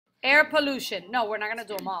Air pollution. No, we're not gonna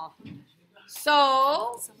do them all.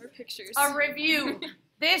 So, Summer pictures. a review.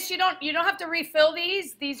 This you don't have to refill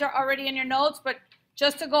these. These are already in your notes, but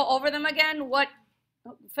just to go over them again,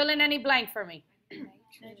 fill in any blank for me.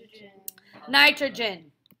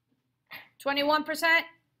 Nitrogen. 21%.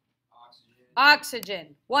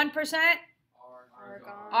 Oxygen. 1%.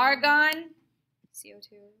 Argon.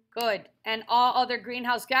 CO2. Good. And all other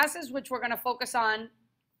greenhouse gases, which we're going to focus on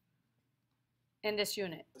in this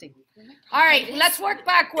unit. All right, let's work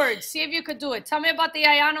backwards. See if you could do it. Tell me about the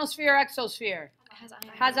ionosphere, exosphere.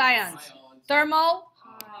 Has ions. Thermo.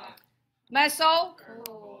 Meso.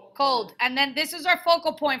 Cold. And then this is our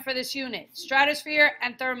focal point for this unit. Stratosphere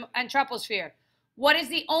and troposphere. What is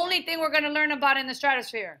the only thing we're going to learn about in the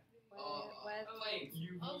stratosphere?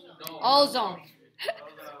 Ozone.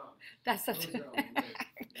 That's a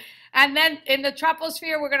and then in the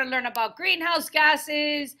troposphere, we're going to learn about greenhouse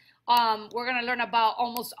gases. We're going to learn about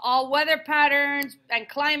almost all weather patterns, and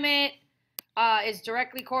climate is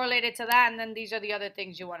directly correlated to that. And then these are the other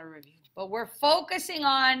things you want to review. But we're focusing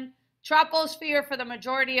on troposphere for the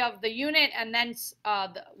majority of the unit, and then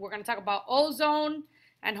we're going to talk about ozone,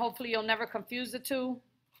 and hopefully you'll never confuse the two.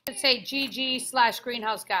 Let's say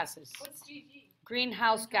GG/greenhouse gases. What's GG?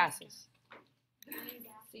 Greenhouse gases.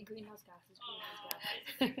 See, greenhouse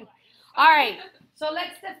gases. All right, so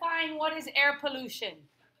let's define what is air pollution.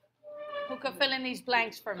 Who could fill in these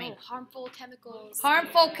blanks for me? Harmful chemicals.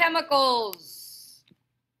 Harmful chemicals.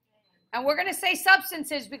 And we're going to say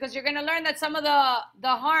substances because you're going to learn that some of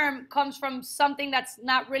the harm comes from something that's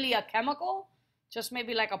not really a chemical, just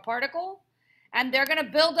maybe like a particle. And they're going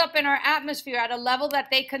to build up in our atmosphere at a level that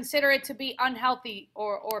they consider it to be unhealthy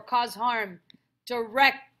or cause harm,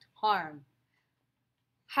 direct harm.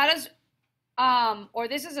 How does, or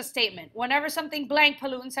this is a statement, whenever something blank,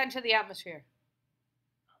 pollutants enter the atmosphere.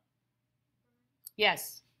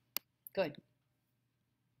 Yes, good.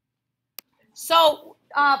 So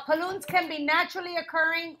pollutants can be naturally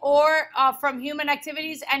occurring or from human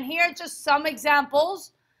activities. And here are just some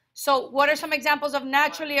examples. So what are some examples of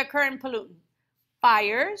naturally occurring pollutants?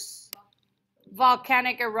 Fires,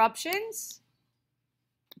 volcanic eruptions,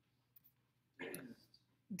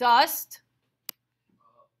 dust.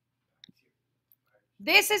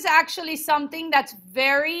 This is actually something that's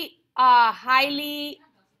very highly,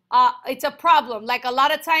 it's a problem. Like a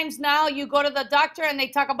lot of times now you go to the doctor and they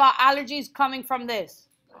talk about allergies coming from this.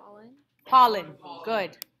 Pollen. Pollen,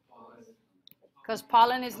 good. Because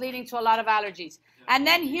pollen is leading to a lot of allergies. And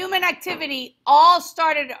then human activity all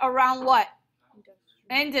started around what?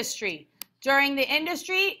 Industry. During the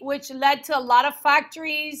industry, which led to a lot of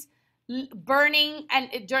factories burning,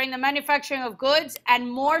 and during the manufacturing of goods,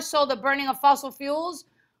 and more so the burning of fossil fuels,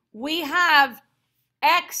 we have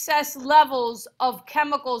excess levels of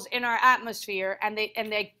chemicals in our atmosphere, and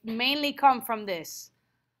they mainly come from this.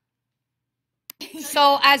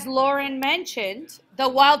 So as Lauren mentioned, the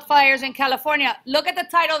wildfires in California, look at the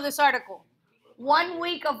title of this article. 1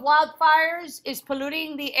 week of wildfires is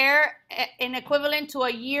polluting the air in equivalent to a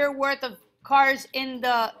year worth of cars in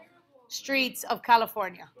the streets of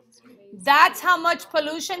California. That's how much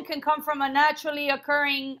pollution can come from a naturally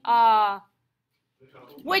occurring,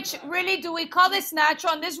 which really, do we call this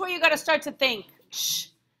natural? And this is where you got to start to think.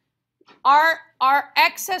 Our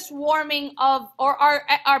excess warming or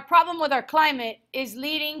our problem with our climate is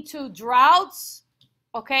leading to droughts,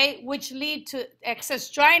 okay, which lead to excess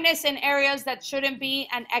dryness in areas that shouldn't be,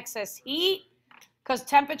 and excess heat because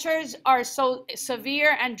temperatures are so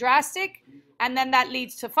severe and drastic, and then that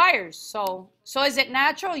leads to fires. So is it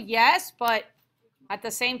natural? Yes, but at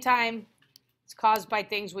the same time, it's caused by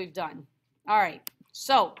things we've done. All right,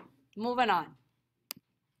 so moving on.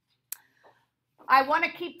 I want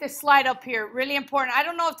to keep this slide up here, really important. I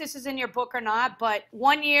don't know if this is in your book or not, but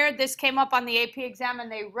one year this came up on the AP exam,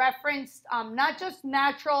 and they referenced not just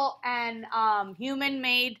natural and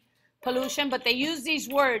human-made pollution, but they use these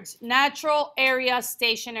words: natural, area,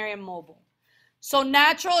 stationary, and mobile. So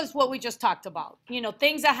natural is what we just talked about, you know,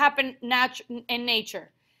 things that happen in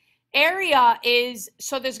nature. Area is,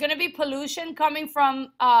 so there's going to be pollution coming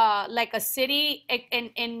from like a city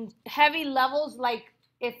in heavy levels. Like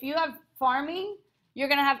if you have farming, you're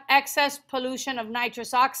going to have excess pollution of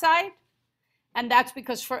nitrous oxide, and that's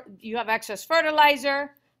because you have excess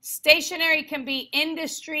fertilizer. Stationary can be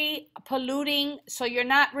industry polluting, so you're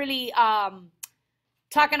not really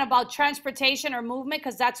talking about transportation or movement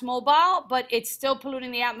because that's mobile, but it's still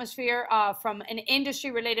polluting the atmosphere from an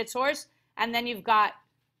industry-related source. And then you've got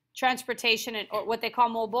transportation, or what they call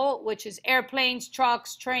mobile, which is airplanes,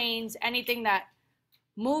 trucks, trains, anything that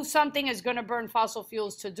moves something is going to burn fossil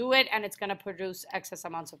fuels to do it, and it's going to produce excess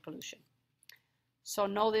amounts of pollution. So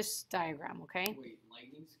know this diagram, okay? Wait,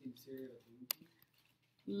 lightning's considered a pollutant?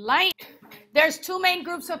 Light, there's two main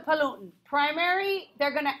groups of pollutant. Primary,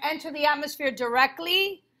 they're going to enter the atmosphere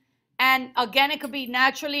directly, and again, it could be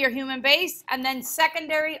naturally or human-based. And then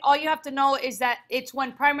secondary, all you have to know is that it's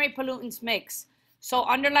when primary pollutants mix. So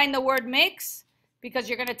underline the word mix, because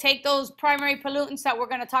you're going to take those primary pollutants that we're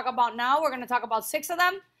going to talk about now. We're going to talk about 6 of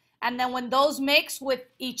them. And then when those mix with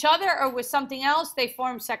each other or with something else, they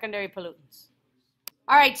form secondary pollutants.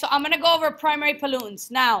 All right, so I'm going to go over primary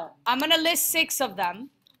pollutants. Now, I'm going to list 6 of them.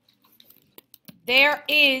 There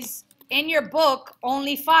is, in your book,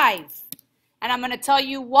 only 5. And I'm going to tell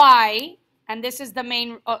you why. And this is the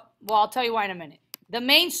main, well, I'll tell you why in a minute. The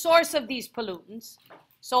main source of these pollutants,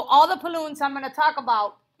 so all the pollutants I'm going to talk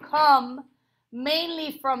about come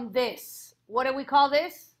mainly from this. What do we call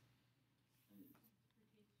this?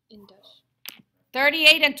 Industrial.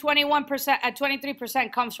 38 and 21% and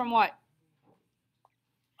 23% comes from what?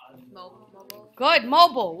 Mobile. Good,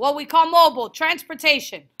 mobile. What we call mobile,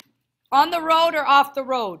 transportation. On the road or off the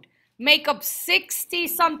road. Make up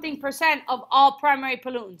 60-something% of all primary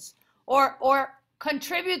pollutants. Or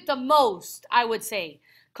contribute the most, I would say.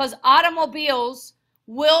 Because automobiles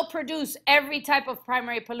will produce every type of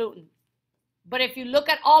primary pollutant. But if you look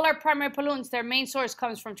at all our primary pollutants, their main source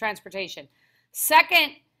comes from transportation.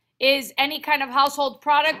 Second is any kind of household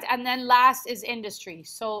product, and then last is industry.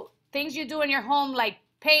 So things you do in your home like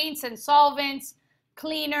paints and solvents,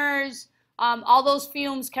 cleaners, all those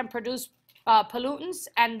fumes can produce pollutants,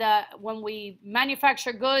 and when we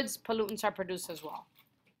manufacture goods, pollutants are produced as well.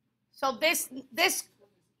 So this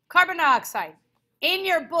carbon dioxide in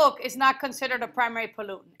your book is not considered a primary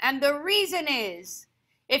pollutant. And the reason is,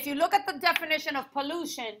 if you look at the definition of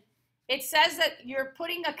pollution, it says that you're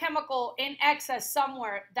putting a chemical in excess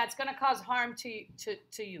somewhere that's going to cause harm to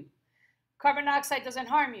you. Carbon dioxide doesn't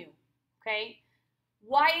harm you, okay?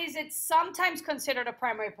 Why is it sometimes considered a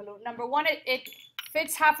primary pollutant? Number one, it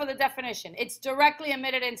fits half of the definition. It's directly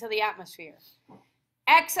emitted into the atmosphere.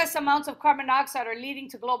 Excess amounts of carbon dioxide are leading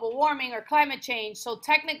to global warming or climate change, so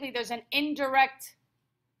technically there's an indirect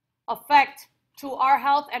effect to our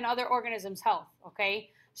health and other organisms' health, okay?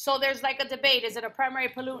 So there's like a debate. Is it a primary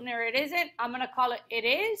pollutant or it isn't? I'm going to call it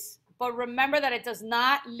is, but remember that it does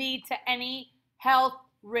not lead to any health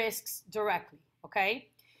risks directly, okay?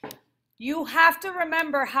 You have to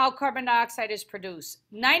remember how carbon dioxide is produced.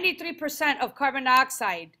 93% of carbon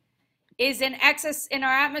dioxide is in excess in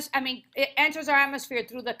our atmosphere. I mean, it enters our atmosphere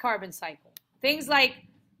through the carbon cycle. Things like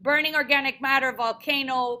burning organic matter,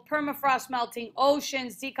 volcano, permafrost melting,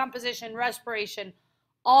 oceans, decomposition, respiration,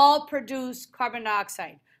 all produce carbon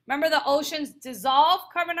dioxide. Remember, the oceans dissolve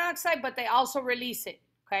carbon dioxide, but they also release it,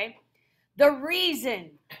 okay? The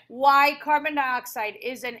reason why carbon dioxide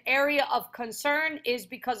is an area of concern is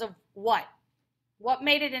because of what? What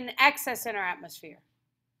made it in excess in our atmosphere?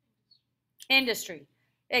 Industry.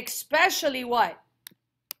 Especially what?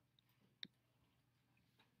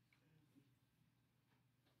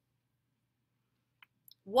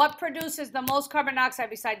 What produces the most carbon dioxide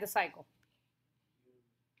beside the cycle?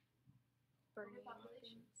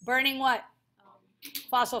 Burning what?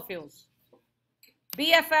 Fossil fuels.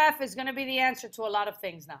 BFF is going to be the answer to a lot of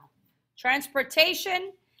things now.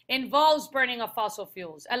 Transportation involves burning of fossil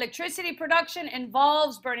fuels. Electricity production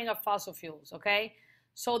involves burning of fossil fuels, okay?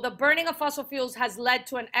 So the burning of fossil fuels has led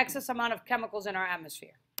to an excess amount of chemicals in our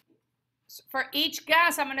atmosphere. So for each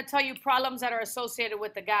gas, I'm going to tell you problems that are associated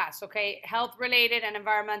with the gas, okay? Health-related and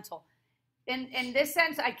environmental. In this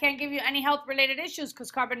sense, I can't give you any health-related issues because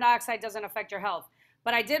carbon dioxide doesn't affect your health.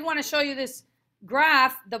 But I did want to show you this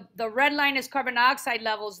graph. The red line is carbon dioxide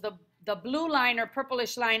levels. The blue line or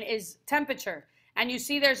purplish line is temperature. And you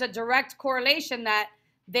see there's a direct correlation that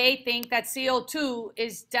they think that CO2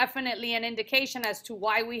 is definitely an indication as to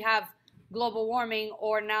why we have global warming,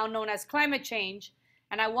 or now known as climate change.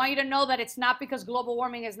 And I want you to know that it's not because global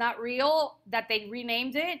warming is not real that they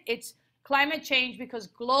renamed it. It's climate change because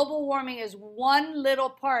global warming is one little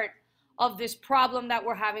part of this problem that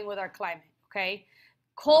we're having with our climate, okay?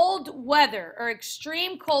 Cold weather or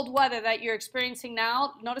extreme cold weather that you're experiencing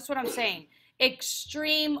now, notice what I'm saying,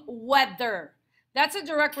 extreme weather. That's a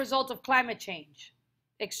direct result of climate change.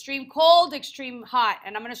 Extreme cold, extreme hot.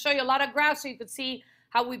 And I'm going to show you a lot of graphs so you can see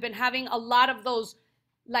how we've been having a lot of those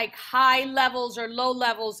like high levels or low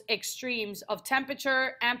levels extremes of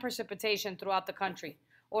temperature and precipitation throughout the country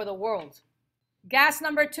or the world. Gas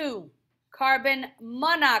number 2, carbon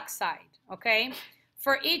monoxide, okay?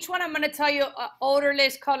 For each one, I'm going to tell you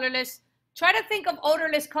odorless, colorless. Try to think of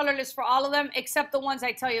odorless, colorless for all of them except the ones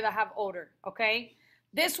I tell you that have odor, okay?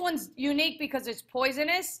 This one's unique because it's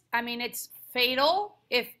poisonous. I mean, it's fatal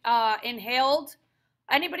if inhaled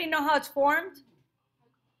Anybody know how it's formed?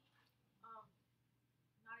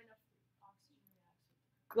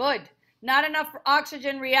 Good. Not enough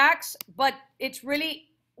oxygen reacts, but it's really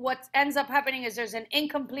what ends up happening is there's an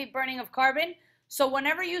incomplete burning of carbon. So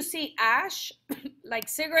whenever you see ash, like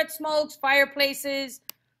cigarette smokes, fireplaces,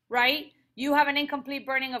 right? You have an incomplete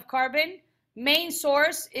burning of carbon. Main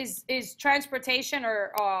source is transportation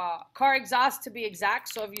or car exhaust, to be exact.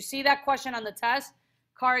 So if you see that question on the test,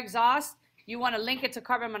 car exhaust, you want to link it to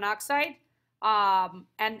carbon monoxide. And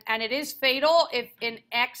it is fatal if in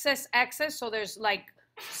excess, so there's like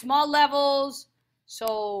small levels.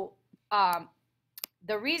 So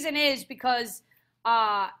the reason is because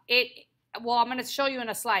well, I'm going to show you in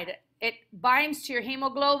a slide. It binds to your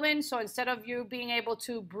hemoglobin, so instead of you being able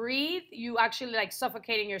to breathe, you actually like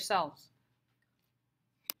suffocating yourselves.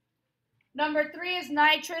 Number 3 is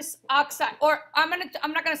nitrous oxide, or I'm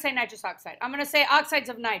not gonna say nitrous oxide. I'm gonna say oxides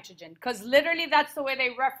of nitrogen, because literally that's the way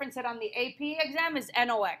they reference it on the AP exam is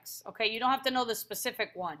NOx. Okay, you don't have to know the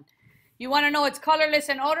specific one. You want to know it's colorless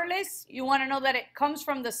and odorless. You want to know that it comes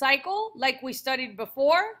from the cycle, like we studied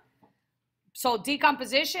before. So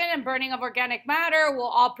decomposition and burning of organic matter will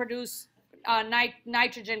all produce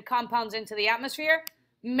nitrogen compounds into the atmosphere.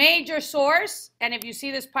 Major source, and if you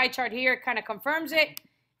see this pie chart here, it kind of confirms it,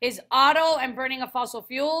 is auto and burning of fossil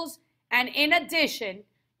fuels. And in addition,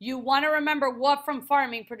 you want to remember what from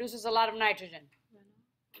farming produces a lot of nitrogen.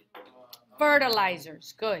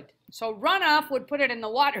 Fertilizers, good. So runoff would put it in the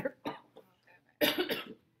water.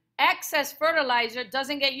 Excess fertilizer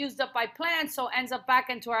doesn't get used up by plants, so ends up back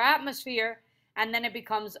into our atmosphere, and then it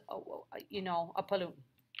becomes, you know, a pollutant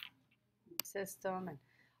system.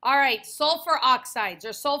 All right, sulfur oxides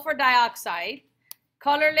or sulfur dioxide,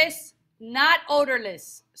 colorless, not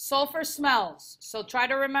odorless. Sulfur smells, so try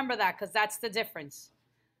to remember that because that's the difference.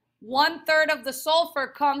 1/3 of the sulfur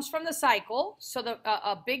comes from the cycle, so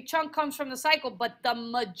a big chunk comes from the cycle, but the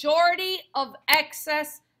majority of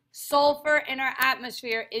excess sulfur in our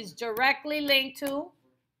atmosphere is directly linked to,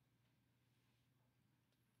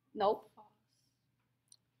 nope.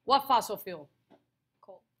 What fossil fuel?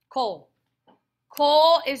 Coal. Coal.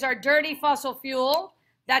 Coal is our dirty fossil fuel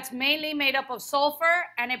that's mainly made up of sulfur,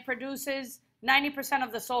 and it produces 90%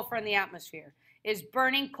 of the sulfur in the atmosphere. Is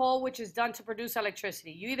burning coal, which is done to produce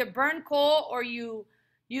electricity. You either burn coal or you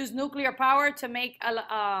use nuclear power to make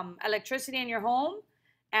electricity in your home,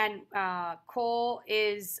 and coal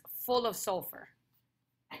is full of sulfur.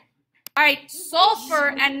 All right,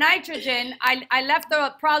 sulfur and nitrogen, I left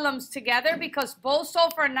the problems together because both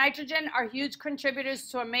sulfur and nitrogen are huge contributors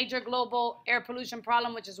to a major global air pollution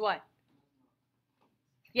problem, which is what?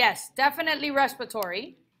 Yes, definitely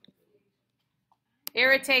respiratory,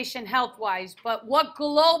 irritation health-wise, but what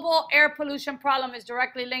global air pollution problem is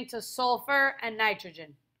directly linked to sulfur and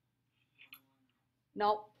nitrogen?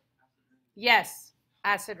 No. Yes,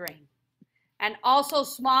 acid rain. And also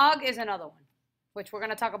smog is another one, which we're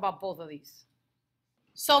going to talk about both of these.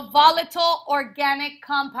 So volatile organic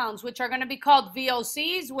compounds, which are going to be called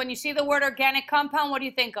VOCs. When you see the word organic compound, what do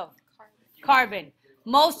you think of? Carbon.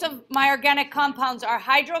 Most of my organic compounds are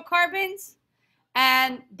hydrocarbons,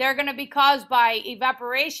 and they're going to be caused by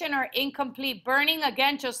evaporation or incomplete burning,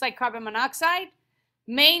 again, just like carbon monoxide.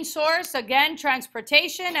 Main source, again,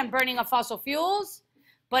 transportation and burning of fossil fuels.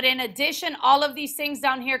 But in addition, all of these things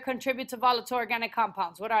down here contribute to volatile organic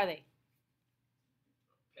compounds. What are they?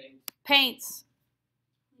 Paints.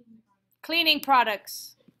 Cleaning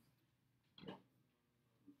products.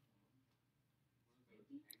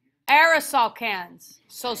 Aerosol cans.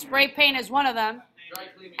 So spray paint is one of them.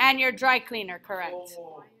 And your dry cleaner, correct.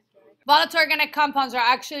 Volatile organic compounds are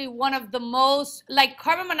actually one of the most, like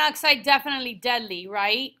carbon monoxide, definitely deadly,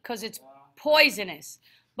 right? Because it's poisonous.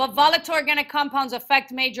 But volatile organic compounds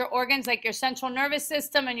affect major organs like your central nervous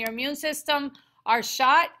system and your immune system are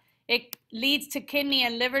shot. It leads to kidney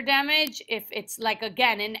and liver damage if it's like,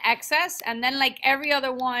 again, in excess. And then like every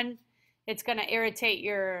other one, it's going to irritate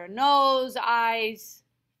your nose, eyes,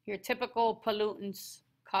 your typical pollutants,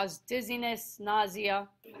 cause dizziness, nausea.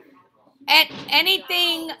 And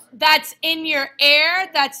anything that's in your air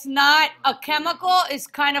that's not a chemical is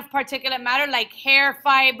kind of particulate matter, like hair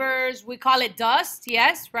fibers. We call it dust,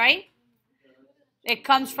 yes, right? It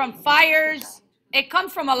comes from fires. It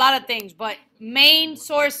comes from a lot of things, but main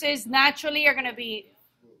sources naturally are going to be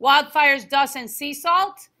wildfires, dust, and sea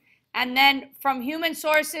salt. And then from human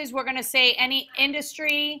sources, we're going to say any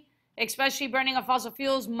industry, especially burning of fossil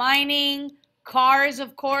fuels, mining, cars,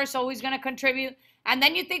 of course, always going to contribute. And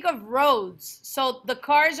then you think of roads. So the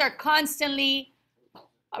cars are constantly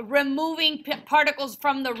removing particles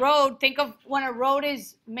from the road. Think of when a road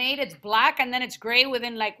is made, it's black and then it's gray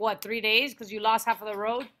within like what, 3 days because you lost half of the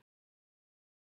road.